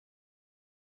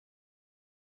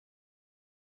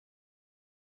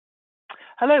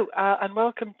Hello, and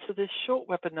welcome to this short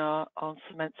webinar on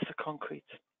cements for concrete.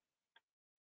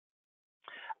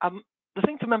 The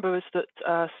thing to remember is that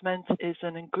cement is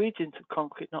an ingredient of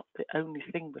concrete, not the only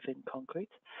thing within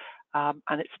concrete, and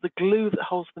it's the glue that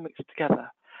holds the mix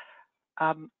together.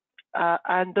 And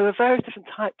there are various different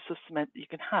types of cement that you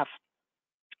can have.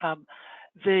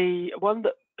 The one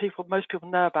that most people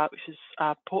know about, which is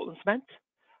Portland cement,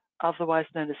 otherwise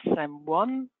known as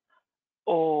CEM1,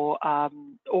 or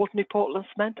ordinary Portland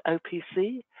cement,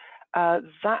 OPC.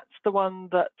 That's the one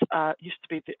that used to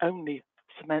be the only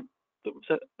cement that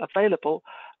was available,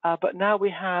 but now we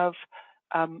have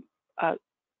CEM1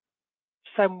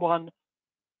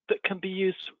 that can be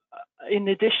used in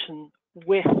addition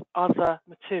with other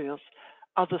materials,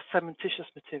 other cementitious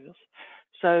materials.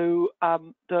 So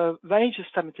the range of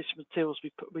cementitious materials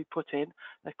we put in,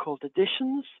 they're called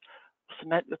additions,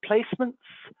 cement replacements,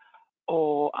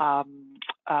 or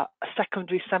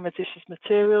secondary cementitious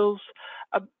materials.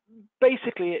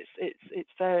 Basically,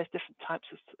 it's various different types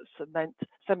of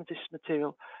cementitious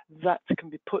material that can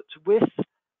be put with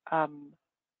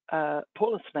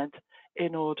Portland cement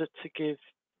in order to give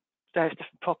various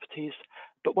different properties.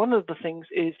 But one of the things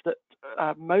is that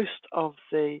most of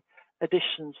the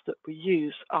additions that we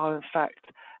use are in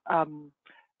fact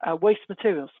waste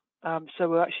materials. So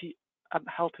we're actually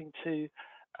helping to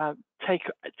take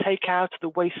out of the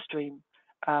waste stream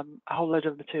a whole load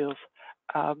of materials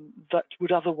that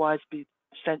would otherwise be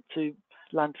sent to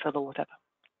landfill or whatever.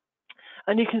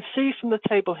 And you can see from the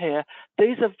table here,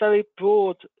 these are very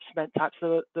broad cement types.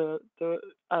 There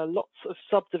are lots of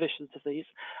subdivisions of these,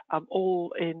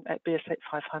 all in BS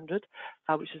 8500,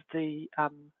 which is the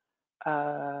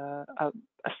a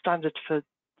standard for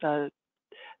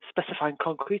specifying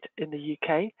concrete in the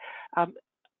UK.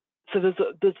 So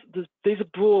these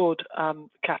are broad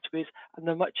categories, and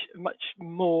they're much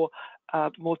more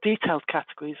detailed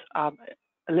categories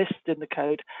listed in the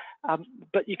code.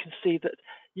 But you can see that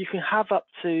you can have up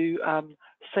to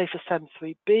say for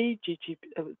CEM3B,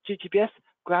 GGBS,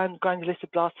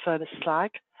 granulated blast furnace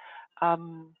slag.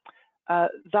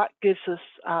 That gives us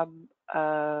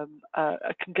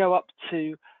can go up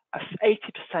to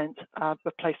 80%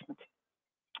 replacement.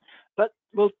 But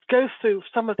we'll go through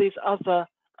some of these other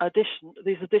additions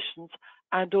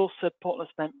and also Portland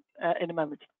cement in a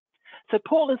moment. So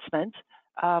Portland cement,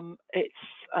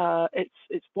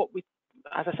 it's what we,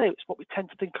 as I say, it's what we tend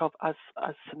to think of as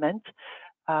cement.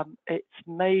 It's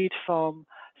made from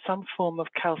some form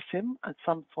of calcium and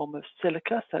some form of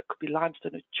silica, so it could be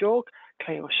limestone or chalk,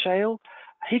 clay or shale,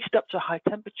 heated up to a high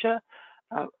temperature.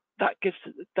 That gives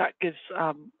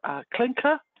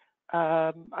clinker,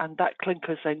 and that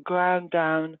clinker is then ground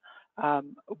down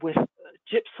with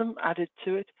gypsum added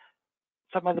to it.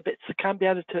 Some other bits that can be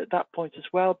added to it at that point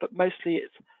as well, but mostly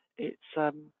it's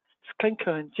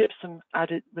clinker and gypsum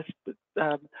added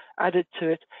to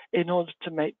it in order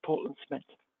to make Portland cement.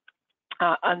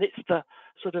 And it's the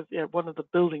sort of one of the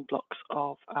building blocks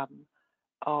of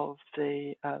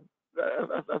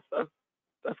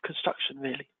construction,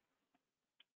 really.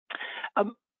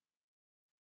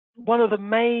 One of the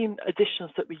main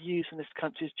additions that we use in this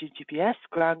country is GGBS,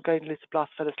 ground granulated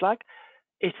blast furnace slag.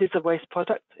 It is a waste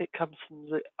product. It comes from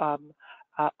the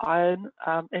iron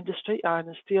industry, iron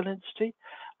and steel industry.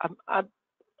 A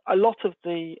lot of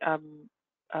the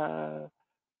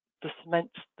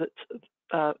cement that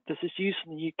this is used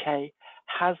in the UK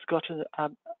has got a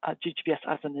GGBS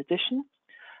as an addition.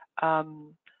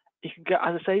 You can go,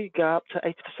 as I say, you go up to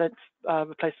 80%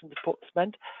 replacement of Portland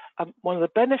cement. One of the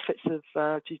benefits of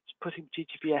putting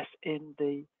GGBS in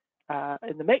the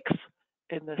mix,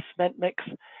 in the cement mix,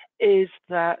 is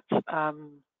that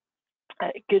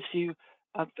it gives you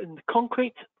in the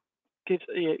concrete gives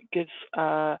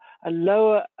a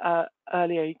lower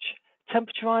early age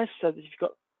temperature rise, so that you've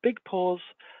got big pores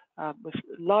with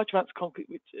large amounts of concrete,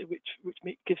 which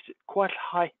gives it quite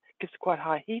high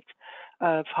heat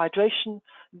of hydration.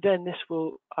 Then this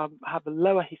will have a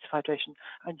lower heat of hydration,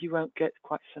 and you won't get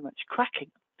quite so much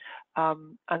cracking.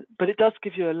 But it does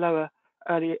give you a lower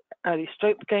early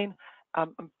strength gain,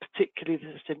 and particularly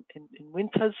this is in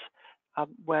winters,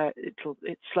 where it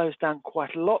slows down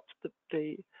quite a lot.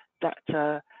 That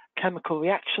chemical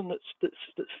reaction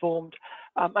that's formed,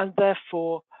 and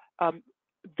therefore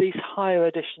these higher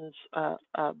additions,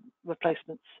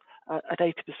 replacements at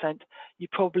 80%, you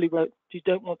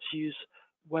don't want to use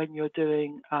when you're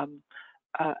doing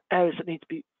areas that need to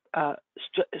be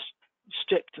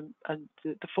stripped, and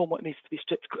the formwork needs to be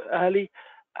stripped early.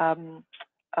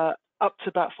 Up to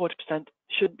about 40%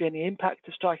 shouldn't be any impact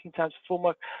to striking times for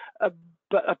formwork,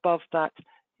 but above that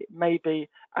it may be,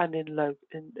 and in low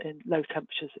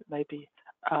temperatures it may be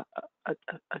a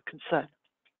concern.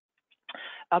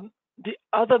 The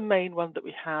other main one that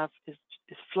we have is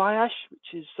fly ash,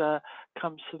 which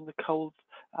comes from the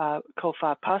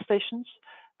coal-fired power stations.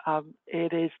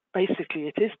 It is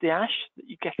the ash that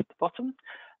you get at the bottom.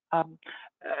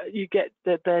 You get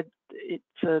the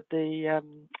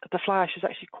fly ash is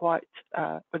actually quite,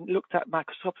 when looked at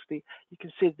microscopically, you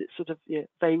can see that it's sort of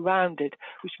very rounded,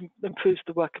 which improves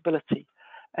the workability.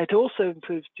 It also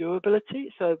improves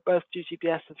durability, so both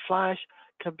GGBS and fly ash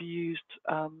can be used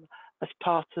as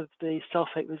part of the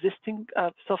sulfate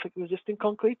resisting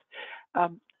concrete.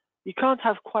 You can't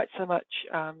have quite so much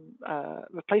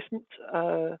replacement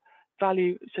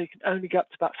value, so you can only get up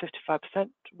to about 55%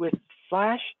 with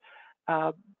fly ash.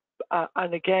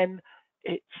 And again,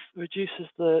 it reduces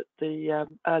the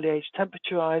early age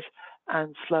temperature rise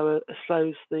and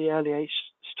slows the early age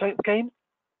strength gain.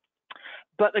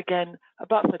 But again,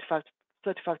 about 35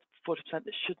 to 40%,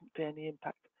 there shouldn't be any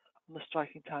impact on the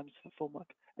striking times for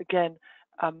formwork. Again,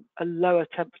 a lower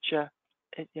temperature,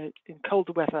 in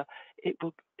colder weather, it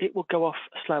will go off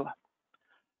slower.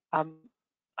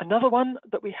 Another one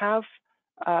that we have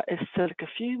is Silica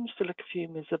Fume. Silica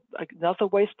Fume is another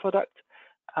waste product,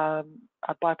 a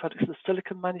byproduct of the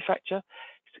silicon manufacture.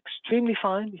 It's extremely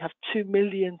fine. We have 2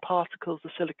 million particles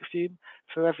of silica fume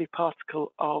for every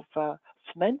particle of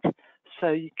cement.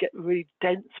 So you get really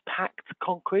dense, packed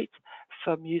concrete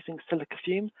from using silica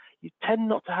fume. You tend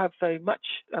not to have very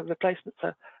much replacement,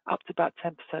 so up to about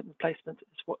 10% replacement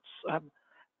is what's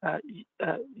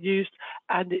used.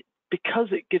 And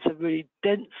because it gives a really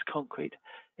dense concrete,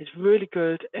 it's really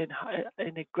good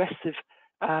in aggressive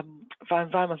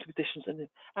environmental conditions,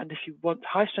 and if you want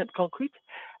high strength concrete,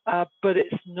 but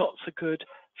it's not so good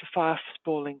for fire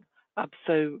spalling.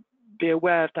 So be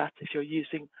aware of that if you're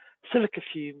using silica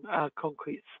fume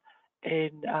concretes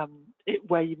in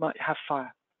where you might have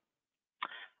fire.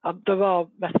 There are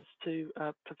methods to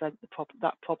prevent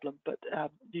that problem, but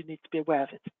you need to be aware of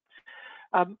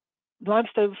it.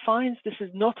 Limestone fines, this is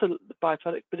not a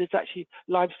byproduct, but it's actually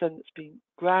limestone that's been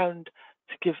ground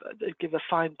to give a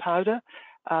fine powder.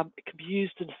 It can be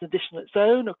used as an addition on its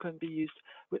own, or can be used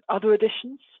with other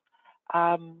additions,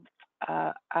 and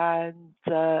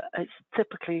it's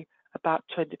typically about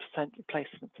 20%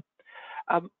 replacement.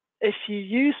 If you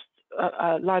use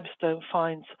limestone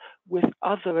fines with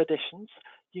other additions,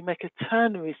 you make a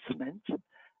ternary cement,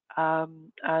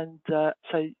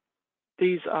 so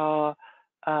these are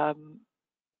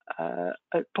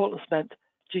Portland cement,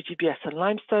 GGBS and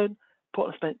limestone,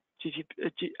 Portland cement,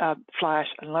 fly ash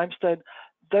and limestone.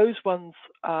 Those ones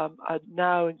are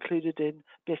now included in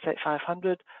BS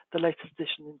 8500. The latest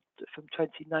edition from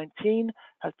 2019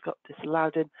 has got this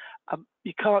allowed in.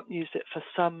 You can't use it for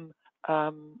some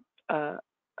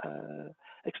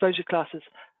exposure classes.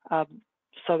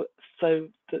 So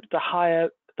the higher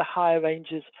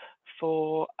ranges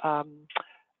for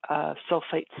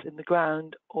sulfates in the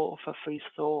ground or for freeze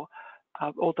thaw,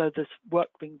 although there's work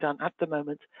being done at the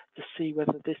moment to see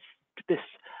whether this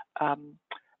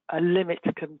limit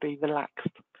can be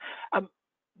relaxed.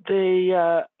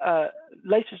 The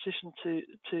latest addition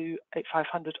to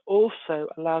 8500 also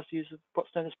allows use of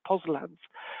what's known as pozzolans,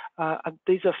 and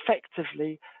these are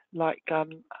effectively like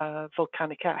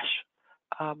volcanic ash,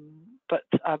 but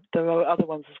there are other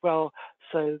ones as well.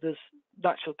 So there's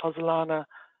natural pozzolana,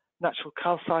 natural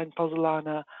calcine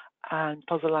pozzolana, and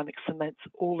pozzolanic cements,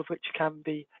 all of which can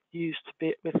be used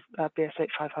with BS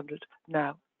 8500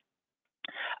 now.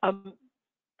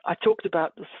 I talked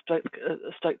about the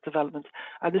stroke development,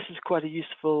 and this is quite a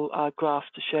useful graph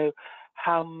to show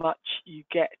how much you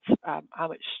get, how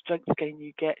much strength gain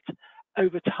you get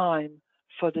over time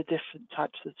for the different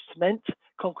types of cement.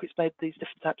 Concrete's made of these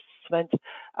different types of cement,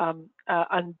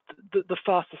 and the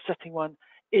fastest setting one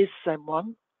is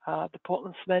CEM1, the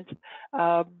Portland cement,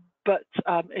 but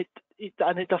it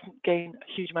doesn't gain a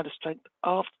huge amount of strength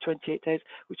after 28 days,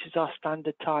 which is our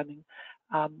standard timing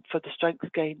for the strength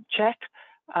gain check.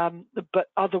 But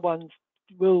other ones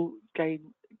will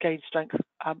gain strength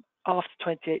after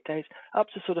 28 days, up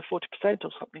to sort of 40%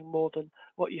 or something more than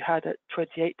what you had at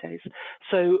 28 days.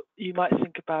 So you might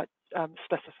think about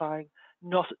specifying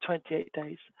not at 28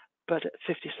 days, but at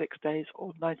 56 days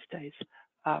or 90 days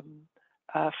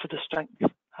for the strength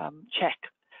check.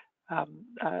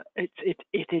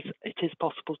 It is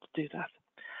possible to do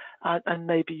that, and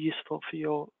may be useful for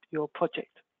your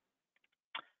project.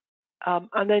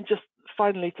 And then just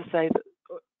finally to say that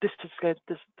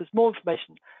there's more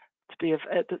information to be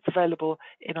that's available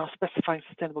in our Specifying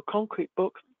Sustainable Concrete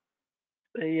book.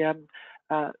 One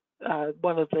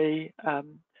of the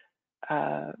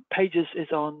pages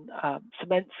is on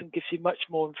cements and gives you much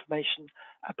more information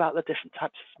about the different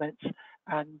types of cements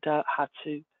and how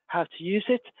to use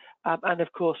it. And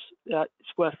of course,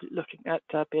 it's worth looking at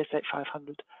BS8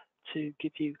 500 to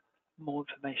give you more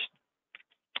information.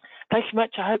 Thank you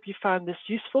much. I hope you found this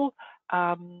useful.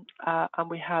 And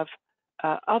we have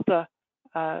other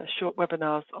short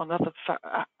webinars on other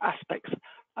aspects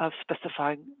of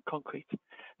specifying concrete.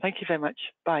 Thank you very much.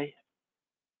 Bye.